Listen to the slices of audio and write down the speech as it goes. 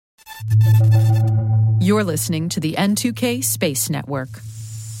You're listening to the N2K Space Network.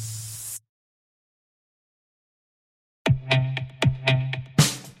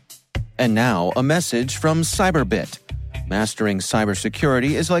 And now, a message from Cyberbit. Mastering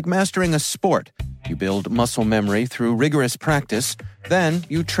cybersecurity is like mastering a sport. You build muscle memory through rigorous practice, then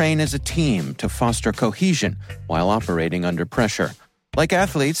you train as a team to foster cohesion while operating under pressure. Like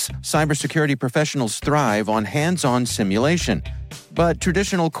athletes, cybersecurity professionals thrive on hands-on simulation. But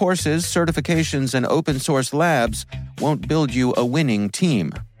traditional courses, certifications, and open-source labs won't build you a winning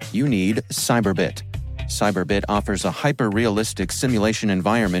team. You need Cyberbit. Cyberbit offers a hyper-realistic simulation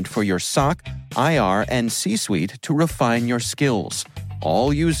environment for your SOC, IR, and C-suite to refine your skills,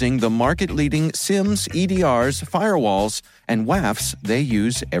 all using the market-leading SIMs, EDRs, firewalls, and WAFs they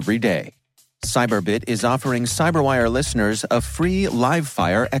use every day. Cyberbit is offering CyberWire listeners a free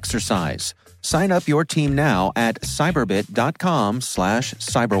live-fire exercise. Sign up your team now at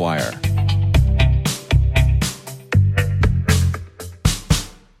cyberbit.com/cyberwire.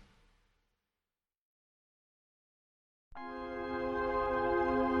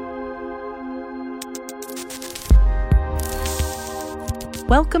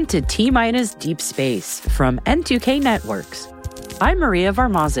 Welcome to T-Minus Deep Space from N2K Networks. I'm Maria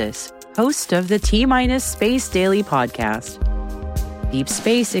Varmazes, host of the T-Minus Space Daily podcast. Deep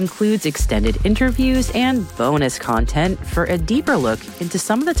Space includes extended interviews and bonus content for a deeper look into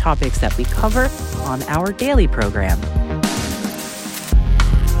some of the topics that we cover on our daily program.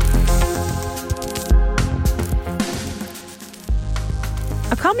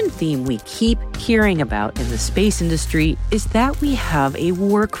 A common theme we keep hearing about in the space industry is that we have a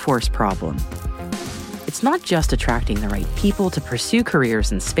workforce problem. It's not just attracting the right people to pursue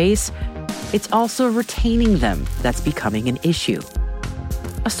careers in space, it's also retaining them that's becoming an issue.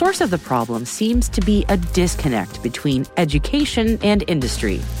 A source of the problem seems to be a disconnect between education and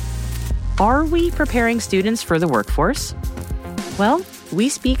industry. Are we preparing students for the workforce? Well, we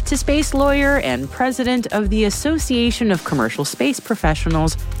speak to space lawyer and president of the Association of Commercial Space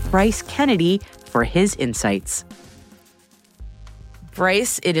Professionals, Bryce Kennedy, for his insights.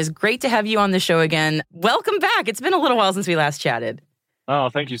 Bryce, it is great to have you on the show again. Welcome back. It's been a little while since we last chatted. Oh,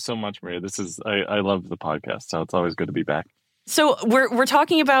 thank you so much, Maria. I love the podcast, so it's always good to be back. So we're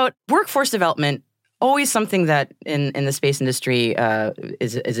talking about workforce development. Always something that in the space industry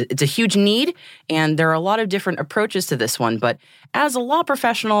it's a huge need, and there are a lot of different approaches to this one. But as a law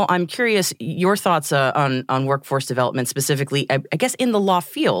professional, I'm curious your thoughts on workforce development, specifically, I guess, in the law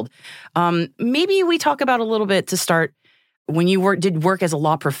field. Maybe we talk about a little bit to start when you did work as a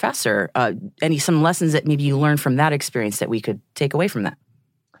law professor. Some lessons that maybe you learned from that experience that we could take away from that.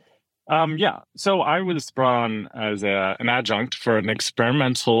 So I was brought on as an adjunct for an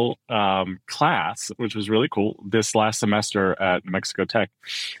experimental class, which was really cool, this last semester at New Mexico Tech.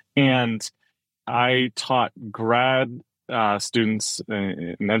 And I taught grad students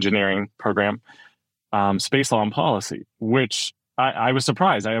in an engineering program, space law and policy, which I was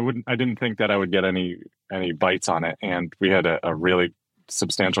surprised. I didn't think that I would get any bites on it. And we had a really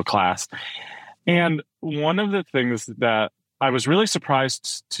substantial class. And one of the things that I was really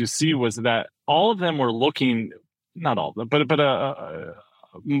surprised to see was that all of them were looking, not all of them, but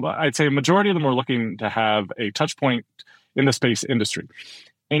I'd say a majority of them were looking to have a touch point in the space industry.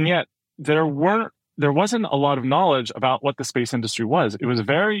 And yet there wasn't a lot of knowledge about what the space industry was. It was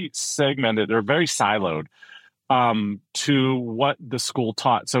very segmented or very siloed to what the school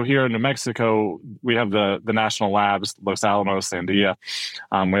taught. So here in New Mexico, we have the national labs, Los Alamos, Sandia.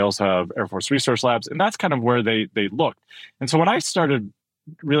 We also have Air Force Resource Labs, and that's kind of where they looked. And so when I started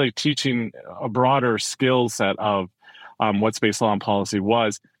really teaching a broader skill set of what space law and policy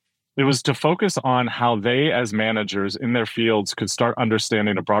was, it was to focus on how they, as managers in their fields, could start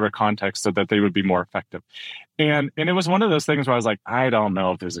understanding a broader context so that they would be more effective. And it was one of those things where I was like, I don't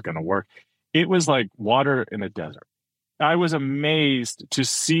know if this is going to work. It was like water in a desert. I was amazed to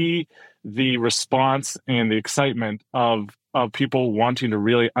see the response and the excitement of people wanting to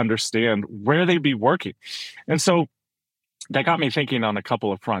really understand where they'd be working. And so that got me thinking on a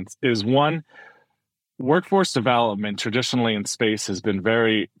couple of fronts. Is one, workforce development traditionally in space has been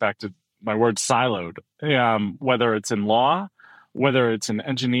very, back to my word, siloed, whether it's in law, whether it's in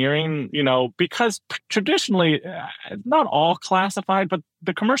engineering, because traditionally, not all classified, but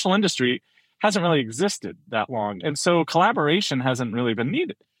the commercial industry hasn't really existed that long. And so collaboration hasn't really been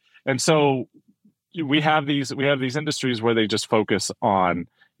needed. And so we have these industries where they just focus on,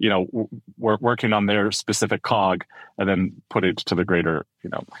 working on their specific cog and then put it to the greater,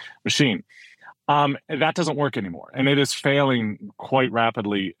 machine. That doesn't work anymore. And it is failing quite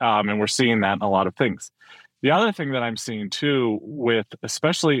rapidly. And we're seeing that in a lot of things. The other thing that I'm seeing too, with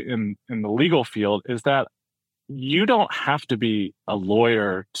especially in the legal field, is that you don't have to be a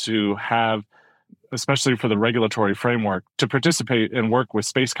lawyer to have, especially for the regulatory framework, to participate and work with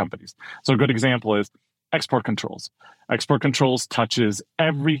space companies. So a good example is export controls. Export controls touches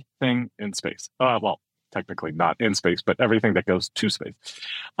everything in space. Well, technically not in space, but everything that goes to space.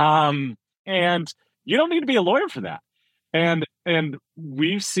 And you don't need to be a lawyer for that. And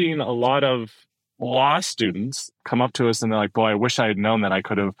we've seen a lot of law students come up to us and they're like, boy, I wish I had known that I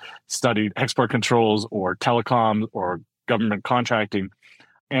could have studied export controls or telecoms or government contracting,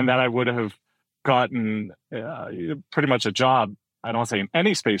 and that I would have gotten pretty much a job, I don't want to say in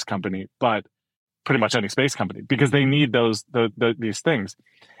any space company, but pretty much any space company, because they need these things.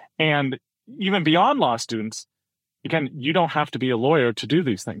 And even beyond law students, again, you don't have to be a lawyer to do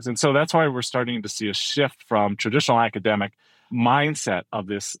these things. And so that's why we're starting to see a shift from traditional academic mindset of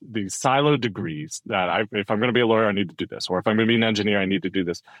these siloed degrees that if I'm going to be a lawyer, I need to do this, or if I'm going to be an engineer, I need to do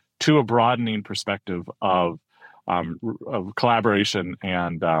this, to a broadening perspective of collaboration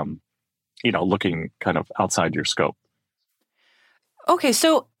and looking kind of outside your scope. Okay,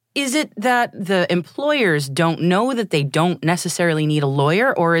 so is it that the employers don't know that they don't necessarily need a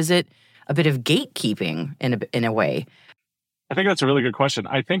lawyer, or is it a bit of gatekeeping in a way? I think that's a really good question.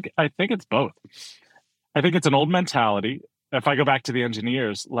 I think it's both. I think it's an old mentality. If I go back to the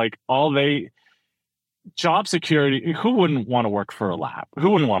engineers, like job security, who wouldn't want to work for a lab?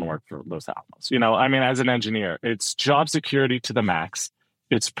 Who wouldn't want to work for Los Alamos? I mean, as an engineer, it's job security to the max.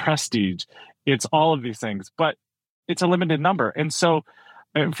 It's prestige. It's all of these things, but it's a limited number. And so,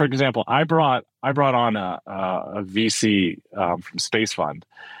 for example, I brought on a VC from Space Fund,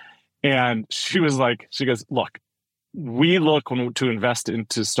 and she goes, look, we look to invest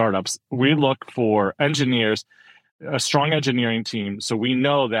into startups. We look for engineers, a strong engineering team, so we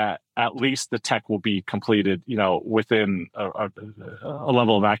know that at least the tech will be completed, within a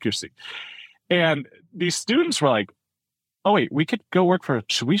level of accuracy. And these students were like, "Oh wait,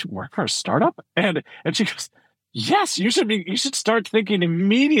 should we work for a startup?" And she goes, "Yes, you should start thinking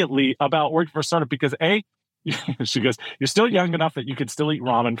immediately about working for a startup, because A," she goes, "you're still young enough that you could still eat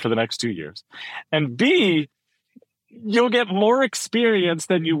ramen for the next 2 years, and B, you'll get more experience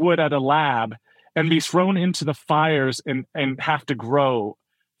than you would at a lab and be thrown into the fires and have to grow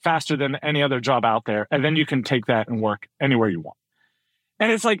faster than any other job out there. And then you can take that and work anywhere you want."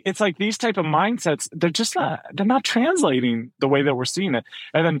 And it's like these type of mindsets, they're not translating the way that we're seeing it.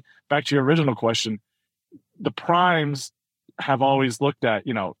 And then back to your original question, the primes have always looked at,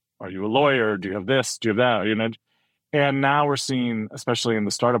 are you a lawyer? Do you have this? Do you have that? And now we're seeing, especially in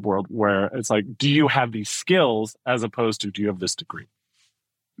the startup world, where it's like, do you have these skills as opposed to do you have this degree?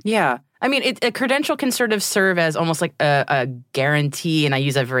 Yeah. I mean, a credential can sort of serve as almost like a guarantee, and I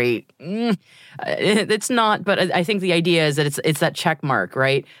use that very, it's not, but I think the idea is that it's that check mark,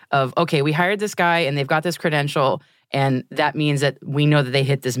 right? Of, okay, we hired this guy and they've got this credential, and that means that we know that they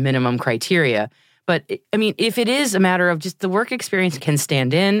hit this minimum criteria. But I mean, if it is a matter of just the work experience can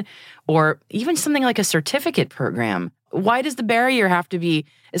stand in, or even something like a certificate program, why does the barrier have to be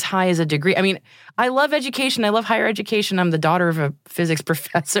as high as a degree? I mean, I love education. I love higher education. I'm the daughter of a physics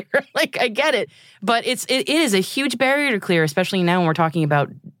professor. Like, I get it. But it is a huge barrier to clear, especially now when we're talking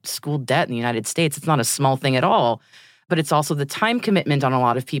about school debt in the United States. It's not a small thing at all. But it's also the time commitment on a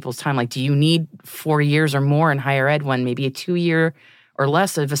lot of people's time. Like, do you need 4 years or more in higher ed when maybe a 2-year or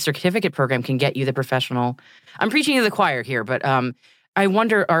less of a certificate program can get you the professional? I'm preaching to the choir here, but I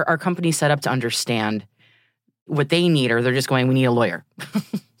wonder, are companies set up to understand what they need, or they're just going, we need a lawyer?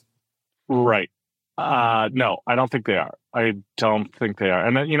 Right. No, I don't think they are. I don't think they are.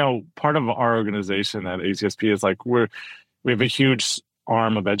 And, part of our organization at ACSP is like, we have a huge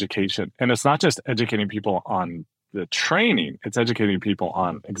arm of education. And it's not just educating people on the training, it's educating people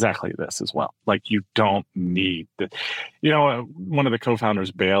on exactly this as well. Like, you don't need the, one of the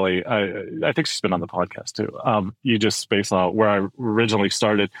co-founders, Bailey, I think she's been on the podcast too. You Just Space Law, where I originally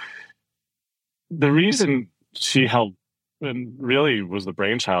started. The reason she helped, and really was the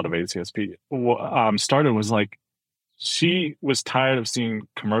brainchild of ACSP, started was like, she was tired of seeing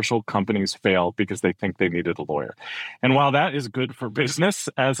commercial companies fail because they think they needed a lawyer. And while that is good for business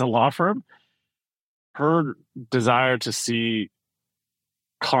as a law firm, her desire to see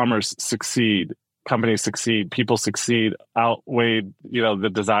commerce succeed, companies succeed, people succeed, outweighed,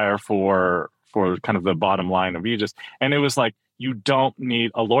 the desire for kind of the bottom line of Aegis. And it was like, you don't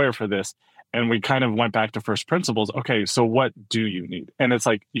need a lawyer for this. And we kind of went back to first principles. Okay, so what do you need? And it's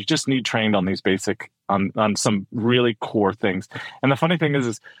like, you just need trained on these basic, on some really core things. And the funny thing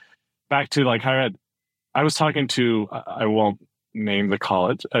is back to like higher ed, I was talking to, I won't named the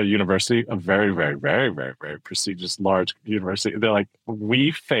college, a university, a very, very, very, very, very prestigious, large university. They're like,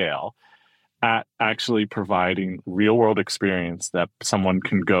 we fail at actually providing real world experience that someone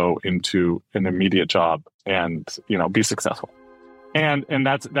can go into an immediate job and, be successful. And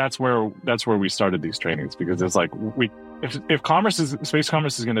that's where we started these trainings, because it's like if space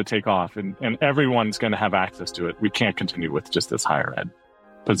commerce is going to take off and everyone's going to have access to it, we can't continue with just this higher ed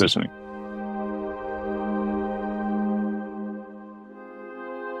positioning.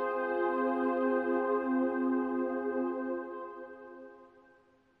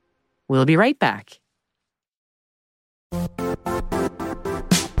 We'll be right back.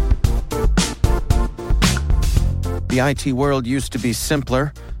 The IT world used to be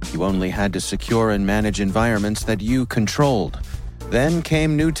simpler. You only had to secure and manage environments that you controlled. Then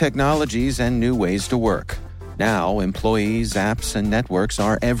came new technologies and new ways to work. Now, employees, apps, and networks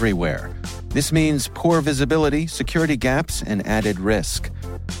are everywhere. This means poor visibility, security gaps, and added risk.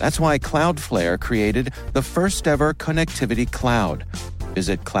 That's why Cloudflare created the first-ever connectivity cloud.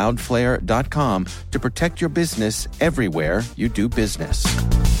 Visit cloudflare.com to protect your business everywhere you do business.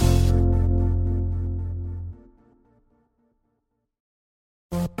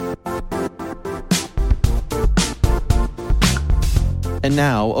 And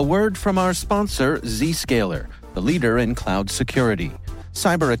now, a word from our sponsor, Zscaler, the leader in cloud security.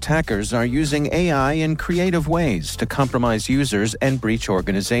 Cyber attackers are using AI in creative ways to compromise users and breach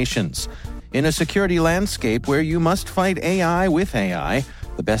organizations. In a security landscape where you must fight AI with AI,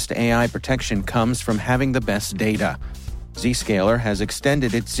 the best AI protection comes from having the best data. Zscaler has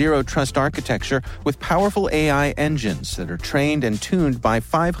extended its zero-trust architecture with powerful AI engines that are trained and tuned by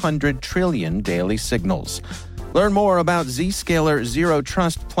 500 trillion daily signals. Learn more about Zscaler Zero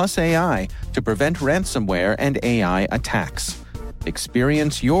Trust Plus AI to prevent ransomware and AI attacks.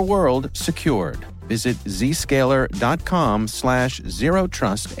 Experience your world secured. Visit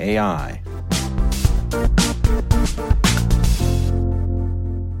zscaler.com/zerotrustai.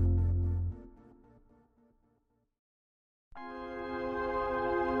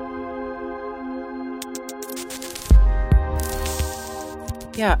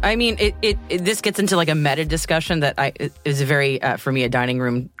 Yeah, I mean, this gets into like a meta discussion that is a very, for me, a dining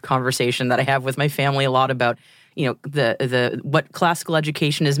room conversation that I have with my family a lot about, the what classical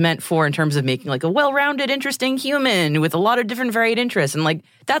education is meant for in terms of making like a well-rounded, interesting human with a lot of different varied interests. And like,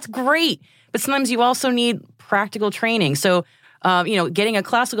 that's great. But sometimes you also need practical training. So, getting a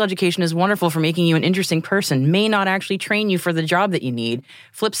classical education is wonderful for making you an interesting person, may not actually train you for the job that you need.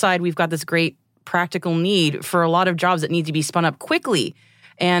 Flip side, we've got this great practical need for a lot of jobs that need to be spun up quickly.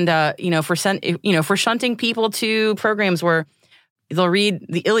 And, for shunting people to programs where they'll read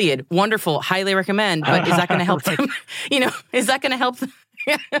the Iliad, wonderful, highly recommend, but is that going to help them? Is that going to help them?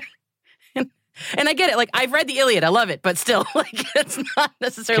 And I get it. Like, I've read the Iliad. I love it. But still, like, it's not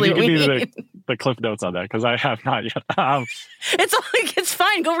necessarily what we need. The cliff notes on that, because I have not yet. It's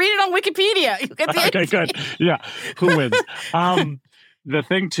fine. Go read it on Wikipedia. You get the okay, good. Yeah. Who wins? The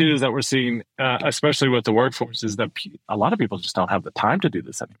thing, too, is that we're seeing, especially with the workforce, is that a lot of people just don't have the time to do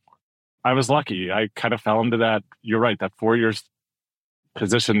this anymore. I was lucky. I kind of fell into that, you're right, that 4 years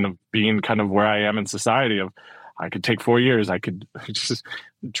position of being kind of where I am in society of I could take 4 years. I could just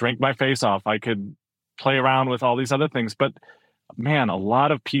drink my face off. I could play around with all these other things. But man, a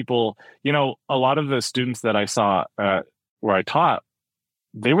lot of people, a lot of the students that I saw where I taught,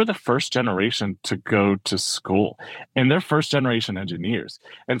 they were the first generation to go to school, and they're first generation engineers.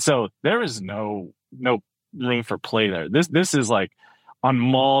 And so there is no room for play there. This is like on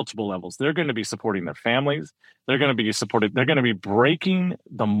multiple levels. They're going to be supporting their families. They're going to be supported. They're going to be breaking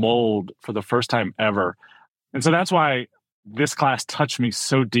the mold for the first time ever. And so that's why this class touched me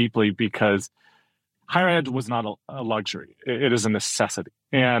so deeply, because higher ed was not a luxury. It is a necessity.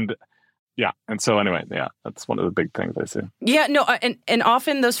 And yeah. And so anyway, yeah, that's one of the big things I see. Yeah, no, and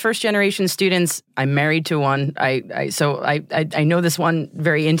often those first generation students, I'm married to one. So I know this one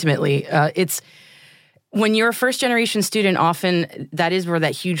very intimately. It's when you're a first generation student, often that is where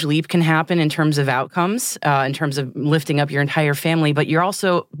that huge leap can happen in terms of outcomes, in terms of lifting up your entire family. But you're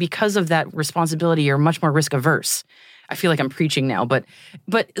also, because of that responsibility, you're much more risk averse. I feel like I'm preaching now, but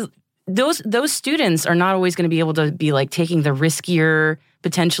those students are not always going to be able to be like taking the riskier,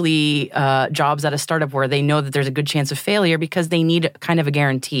 potentially jobs at a startup where they know that there's a good chance of failure, because they need kind of a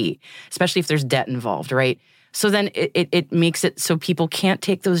guarantee, especially if there's debt involved, right? So then it makes it so people can't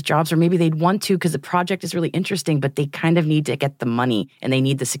take those jobs, or maybe they'd want to because the project is really interesting, but they kind of need to get the money and they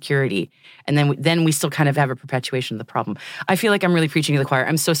need the security. And then we still kind of have a perpetuation of the problem. I feel like I'm really preaching to the choir.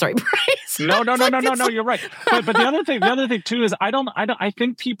 I'm so sorry, Bryce. No, you're right. But the other thing too is I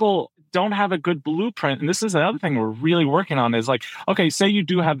think people don't have a good blueprint. And this is the other thing we're really working on is like, okay, say you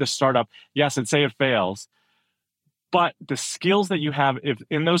do have this startup, yes, and say it fails, but the skills that you have if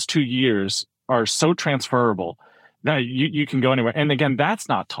in those 2 years are so transferable that you can go anywhere. And again, that's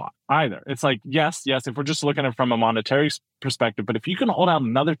not taught either. It's like, yes, if we're just looking at it from a monetary perspective, but if you can hold out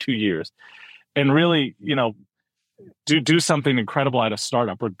another 2 years and really, do something incredible at a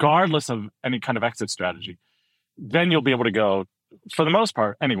startup, regardless of any kind of exit strategy, then you'll be able to go, for the most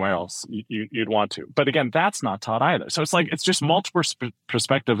part, anywhere else you'd want to. But again, that's not taught either. So it's like, it's just multiple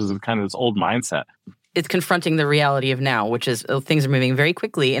perspectives of kind of this old mindset. It's confronting the reality of now, which is things are moving very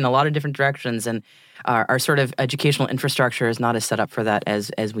quickly in a lot of different directions, and our sort of educational infrastructure is not as set up for that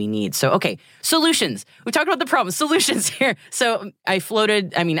as we need. So, okay, solutions. We talked about the problem, solutions here. So I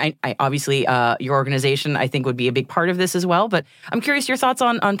floated, I obviously, your organization, I think, would be a big part of this as well, but I'm curious your thoughts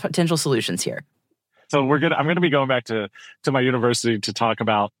on potential solutions here. So I'm going to be going back to my university to talk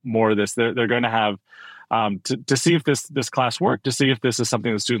about more of this. They're going to have to see if this class worked, to see if this is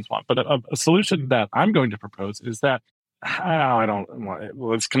something that students want. But a solution that I'm going to propose is that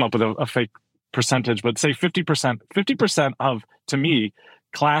let's come up with a fake percentage, but say 50% of, to me,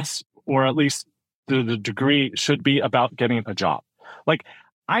 class, or at least the degree, should be about getting a job. Like,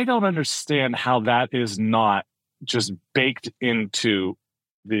 I don't understand how that is not just baked into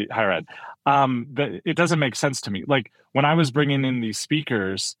the higher ed. It doesn't make sense to me. Like, when I was bringing in these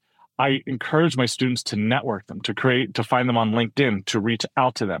speakers, I encourage my students to network them, to find them on LinkedIn, to reach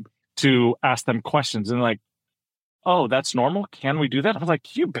out to them, to ask them questions. And like, oh, that's normal? Can we do that? I was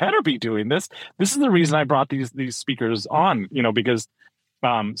like, you better be doing this. This is the reason I brought these speakers on, because,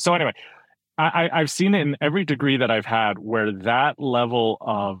 so anyway, I've seen it in every degree that I've had where that level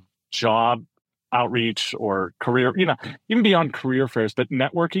of job outreach or career, even beyond career fairs, but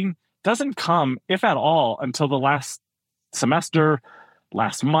networking doesn't come, if at all, until the last semester,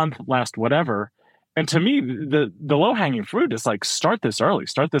 last month, last whatever. And to me, the low-hanging fruit is like, start this early.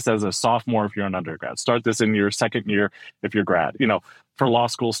 Start this as a sophomore if you're an undergrad. Start this in your second year if you're grad. For law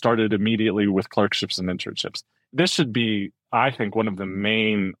school, started immediately with clerkships and internships. This should be, I think, one of the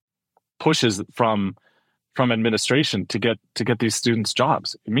main pushes from administration to get these students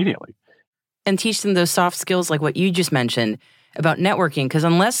jobs immediately. And teach them those soft skills like what you just mentioned about networking. Because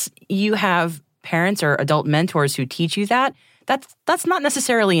unless you have parents or adult mentors who teach you that's not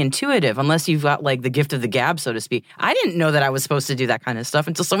necessarily intuitive unless you've got like the gift of the gab, so to speak. I didn't know that I was supposed to do that kind of stuff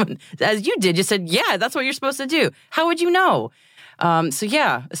until someone, as you did, just said, yeah, that's what you're supposed to do. How would you know? So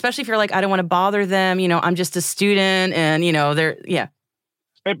yeah, especially if you're like, I don't want to bother them, I'm just a student and, yeah.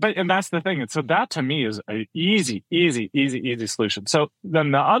 And that's the thing. And so that to me is a easy solution. So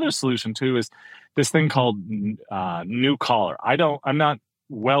then the other solution too is this thing called new collar. I'm not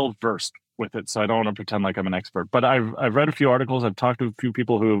well versed with it, so I don't want to pretend like I'm an expert. But I've read a few articles. I've talked to a few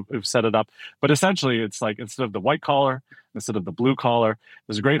people who have set it up. But essentially, it's like instead of the white collar, instead of the blue collar,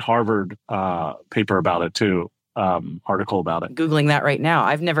 there's a great Harvard paper about it too. Article about it. Googling that right now.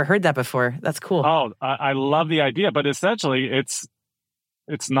 I've never heard that before. That's cool. Oh, I love the idea. But essentially, it's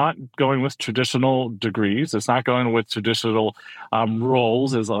not going with traditional degrees. It's not going with traditional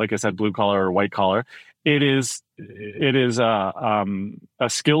roles, as like I said, blue collar or white collar. It is a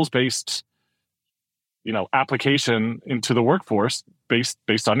skills-based, application into the workforce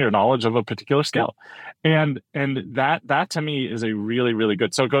based on your knowledge of a particular skill, and that to me is a really, really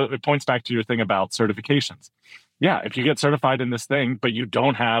good. So it points back to your thing about certifications. Yeah, if you get certified in this thing, but you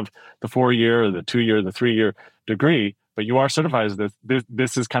don't have the 4-year, or the 2-year, the 3-year degree, but you are certified as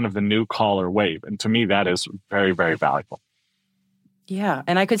this is kind of the new collar wave, and to me that is very, very valuable. Yeah,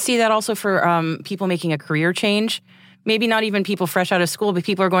 and I could see that also for people making a career change. Maybe not even people fresh out of school, but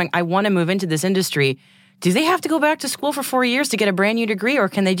people are going, I want to move into this industry. Do they have to go back to school for 4 years to get a brand new degree, or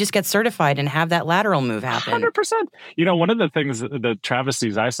can they just get certified and have that lateral move happen? 100%. One of the things, the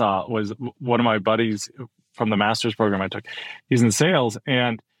travesties I saw was one of my buddies from the master's program I took. He's in sales,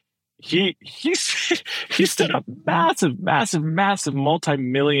 and he stood up massive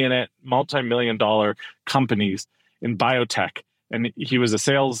multi-million dollar companies in biotech. And he was a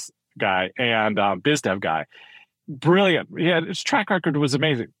sales guy and biz dev guy. Brilliant. Yeah, his track record was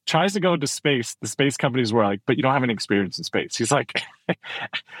amazing. Tries to go into space. The space companies were like, but you don't have any experience in space. He's like, you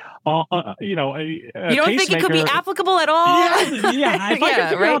don't think it could be applicable at all? Yeah. If I can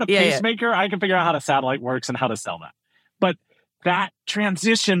figure out a pacemaker, I can figure out how a satellite works and how to sell that. But that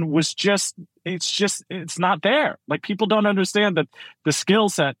transition was it's not there. Like, people don't understand that the skill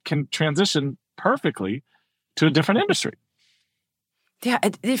set can transition perfectly to a different industry. Yeah,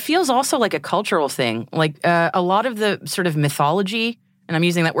 it feels also like a cultural thing. Like a lot of the sort of mythology and I'm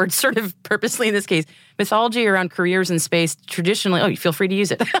using that word sort of purposely in this case, mythology around careers in space, traditionally, you feel free to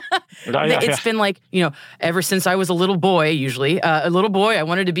use it. It's been like, ever since I was a little boy, I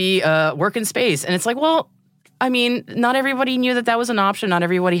wanted to be work in space. And it's like, well, I mean, not everybody knew that was an option. Not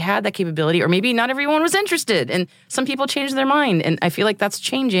everybody had that capability, or maybe not everyone was interested. And some people changed their mind. And I feel like that's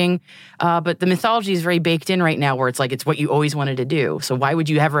changing. But the mythology is very baked in right now, where it's like, it's what you always wanted to do. So why would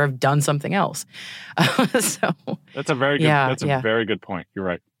you ever have done something else? That's a very good, very good point. You're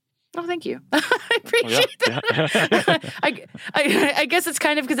right. Oh, thank you. I appreciate that. I guess it's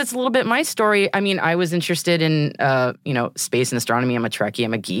kind of because it's a little bit my story. I mean, I was interested in, space and astronomy. I'm a Trekkie.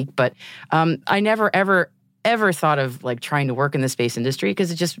 I'm a geek. But I never, ever thought of like trying to work in the space industry, because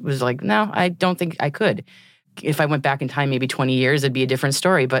it just was like, no, I don't think I could. If I went back in time, maybe 20 years, it'd be a different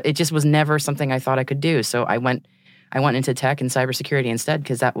story, but it just was never something I thought I could do. So I went into tech and cybersecurity instead,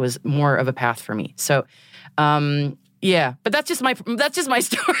 because that was more of a path for me. So, but that's just my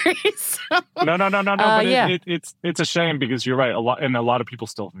story. So, no. But it's a shame, because you're right. A lot of people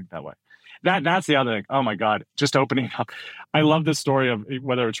still think that way. That's the other thing. Oh my God, just opening up. I love this story of,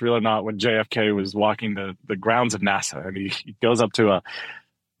 whether it's real or not, when JFK was walking the grounds of NASA, and he goes up to a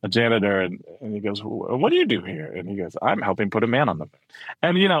janitor and he goes, "What do you do here?" And he goes, "I'm helping put a man on the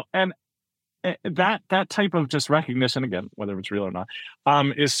moon." And that type of just recognition, again, whether it's real or not,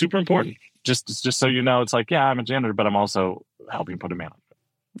 is super important. Just so you know, it's like, yeah, I'm a janitor, but I'm also helping put a man on the moon.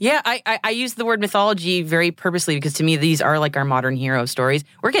 Yeah, I use the word mythology very purposely, because to me, these are like our modern hero stories.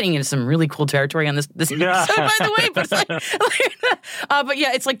 We're getting into some really cool territory on this episode, by the way. But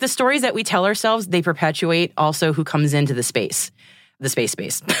it's like the stories that we tell ourselves, they perpetuate also who comes into the space.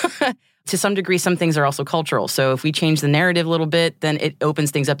 To some degree, some things are also cultural. So if we change the narrative a little bit, then it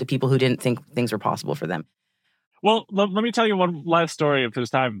opens things up to people who didn't think things were possible for them. Well, let me tell you one last story of this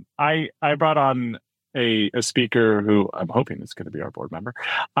time. I brought on a speaker who I'm hoping is going to be our board member.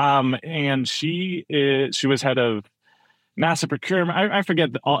 And she was head of NASA procurement. I forget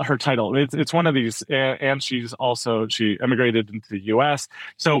her title. It's one of these. And she emigrated into the U.S.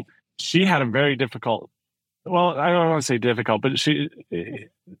 So she had a very difficult, well, I don't want to say difficult, but she,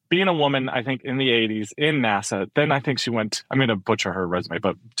 being a woman, I think in the 80s in NASA, then I think she went, I'm going to butcher her resume,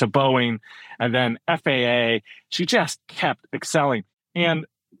 but to Boeing and then FAA, she just kept excelling. And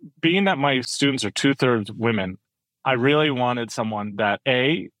being that my students are 2/3 women, I really wanted someone that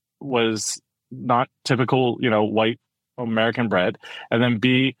A, was not typical, white American bred, and then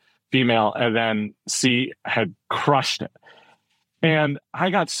B, female, and then C, had crushed it. And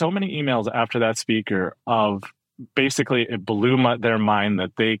I got so many emails after that speaker of basically it blew their mind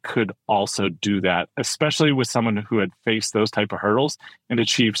that they could also do that, especially with someone who had faced those type of hurdles and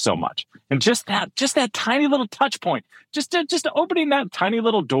achieved so much. And just that tiny little touch point, just opening that tiny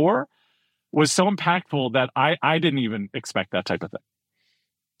little door was so impactful that I didn't even expect that type of thing,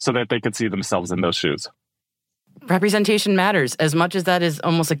 so that they could see themselves in those shoes. Representation matters. As much as that is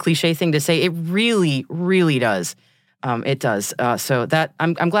almost a cliche thing to say, it really, really does. It does. So that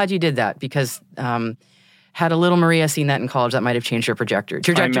I'm glad you did that, because had a little Maria seen that in college, that might have changed her trajectory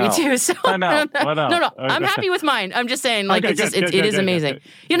too. So I know. No. I'm happy with mine. I'm just saying, like, it is amazing.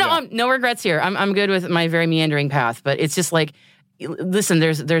 No regrets here. I'm good with my very meandering path, but it's just like, listen,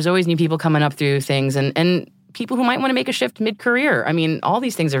 there's always new people coming up through things, and people who might want to make a shift mid-career. I mean, all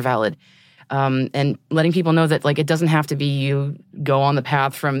these things are valid. And letting people know that, like, it doesn't have to be you go on the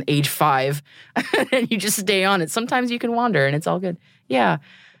path from age 5 and you just stay on it. Sometimes you can wander, and it's all good. Yeah.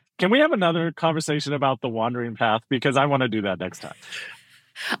 Can we have another conversation about the wandering path? Because I want to do that next time.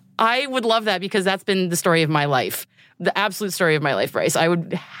 I would love that, because that's been the story of my life. The absolute story of my life, Bryce. I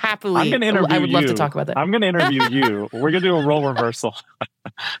would happily. I would love to talk about that. I'm going to interview you. We're going to do a role reversal.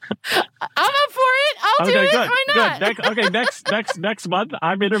 I'm up for it. I'll do it. Good, Why not? Next month,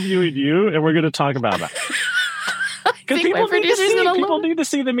 I'm interviewing you, and we're going to talk about that. Because people need to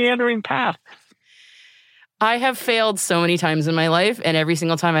see the meandering path. I have failed so many times in my life, and every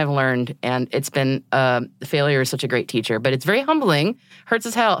single time I've learned, and it's been failure is such a great teacher, but it's very humbling. Hurts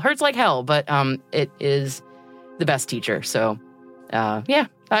like hell, but it is the best teacher. So, yeah,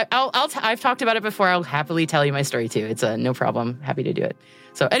 I've talked about it before. I'll happily tell you my story too. It's no problem. Happy to do it.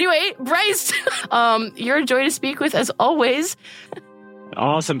 So anyway, Bryce, you're a joy to speak with as always.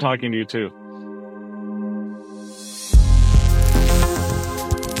 Awesome talking to you too.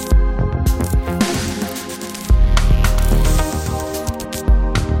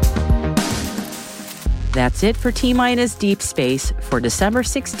 That's it for T-Minus Deep Space for December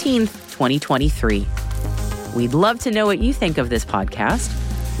 16th, 2023. We'd love to know what you think of this podcast.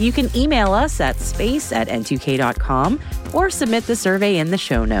 You can email us at space@n2k.com or submit the survey in the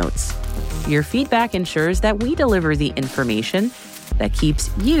show notes. Your feedback ensures that we deliver the information that keeps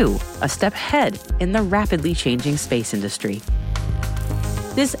you a step ahead in the rapidly changing space industry.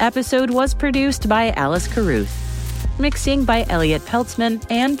 This episode was produced by Alice Carruth, mixing by Elliot Peltzman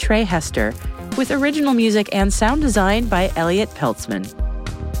and Trey Hester, with original music and sound design by Elliot Peltzman.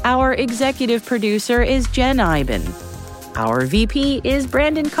 Our executive producer is Jen Iben. Our VP is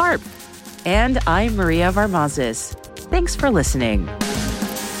Brandon Karp. And I'm Maria Varmazis. Thanks for listening.